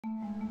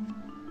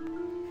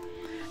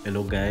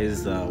Hello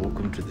guys,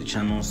 welcome to the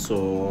channel.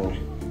 So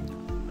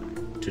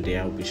today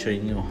I'll be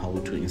showing you how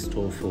to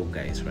install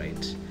Fallguys,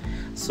 right?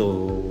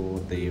 So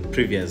the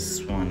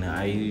previous one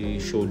I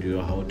showed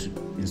you how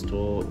to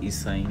install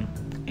eSign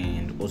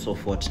and also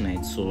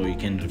Fortnite, so you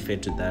can refer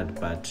to that,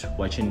 but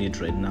what you need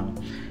right now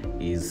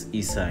is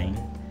eSign.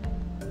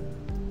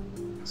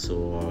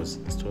 So I was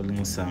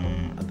installing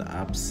some other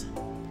apps,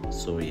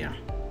 so yeah.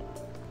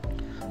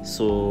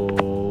 So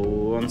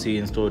once you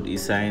installed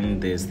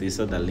eSign, there's this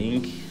other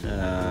link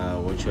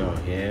which I'll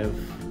have.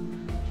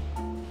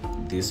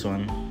 This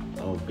one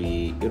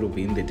it will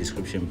be in the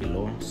description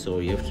below, so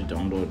you have to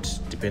download,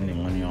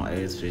 depending on your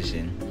iOS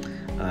version,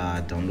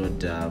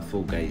 download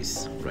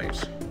Fallguys, right?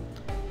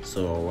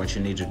 So what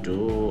you need to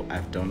do,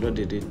 I've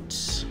downloaded it,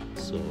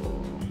 so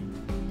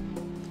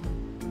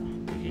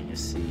you can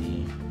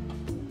see.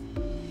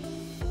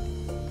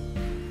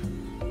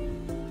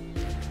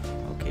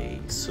 Okay,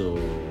 so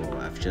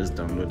I've just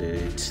downloaded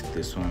it,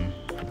 this one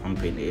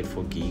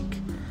 1.84 gig.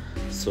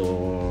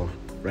 So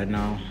right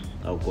now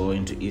I'll go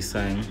into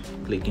eSign,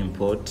 click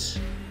import,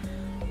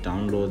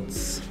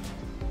 downloads,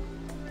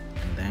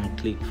 and then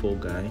click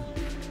Fallguy.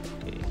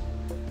 Okay,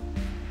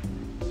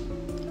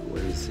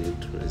 where is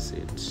it? This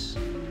is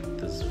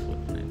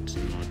Fortnite,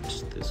 not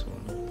this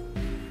one.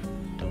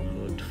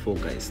 Download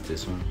Fallguys,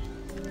 this one,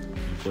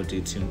 import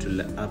it into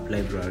the app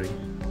library.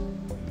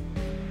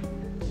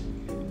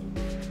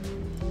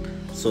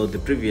 So the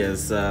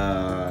previous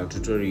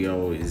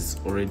tutorial is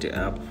already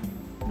up,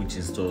 which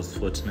installs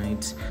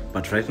Fortnite,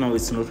 but right now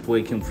it's not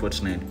working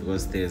Fortnite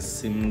because there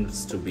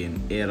seems to be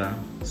an error.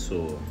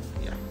 So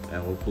yeah, I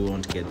hope we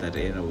won't get that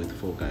error with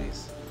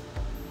Fallguys.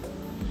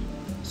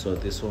 So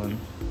this one,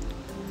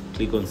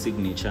 click on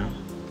signature,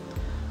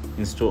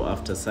 install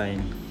after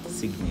sign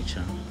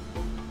signature.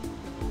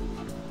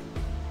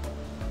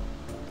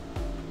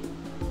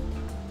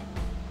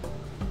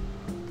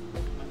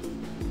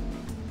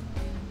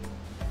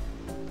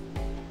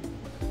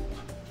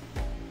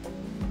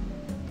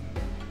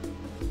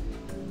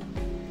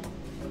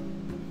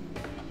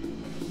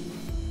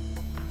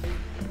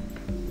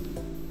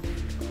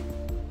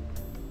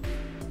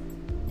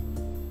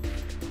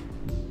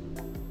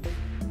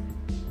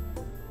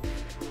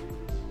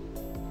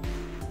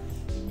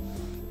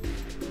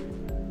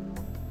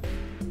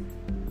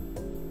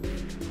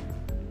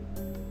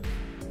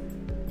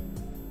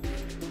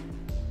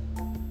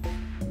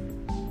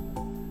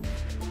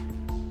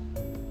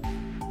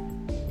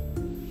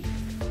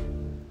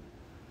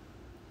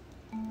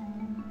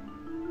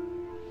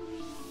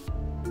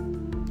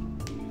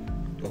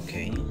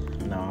 Okay,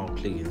 now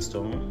click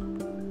install.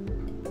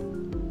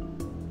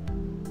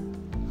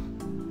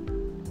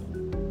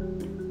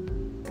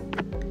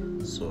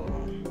 So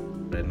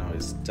right now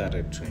it's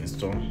started to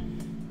install.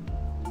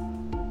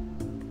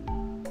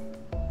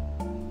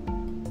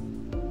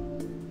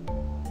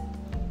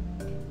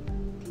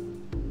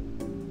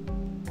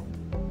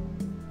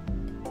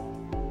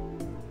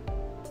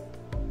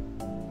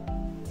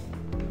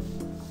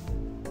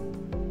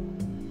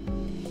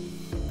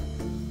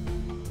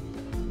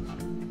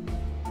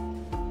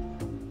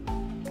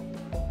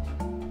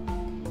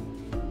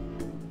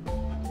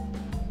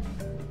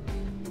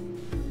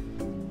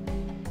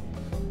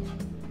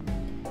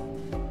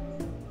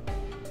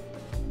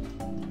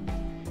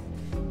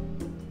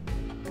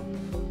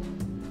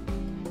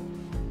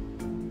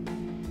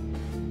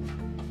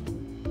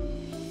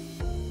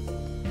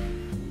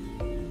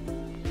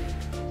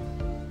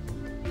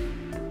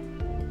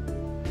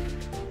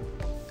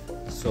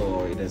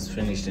 So it has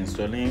finished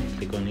installing,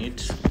 click on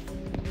it. So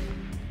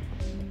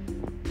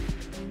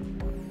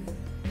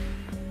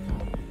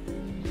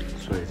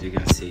as you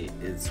can see,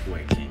 it's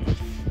working.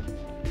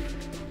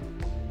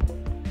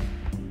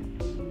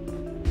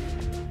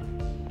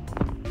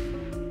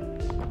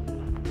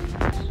 So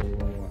I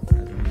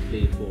don't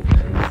play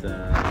Fallguys.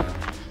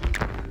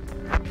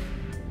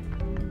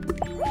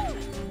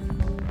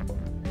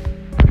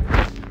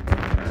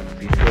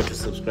 Be sure to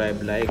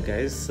subscribe, like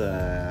guys,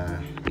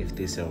 if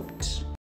this helped.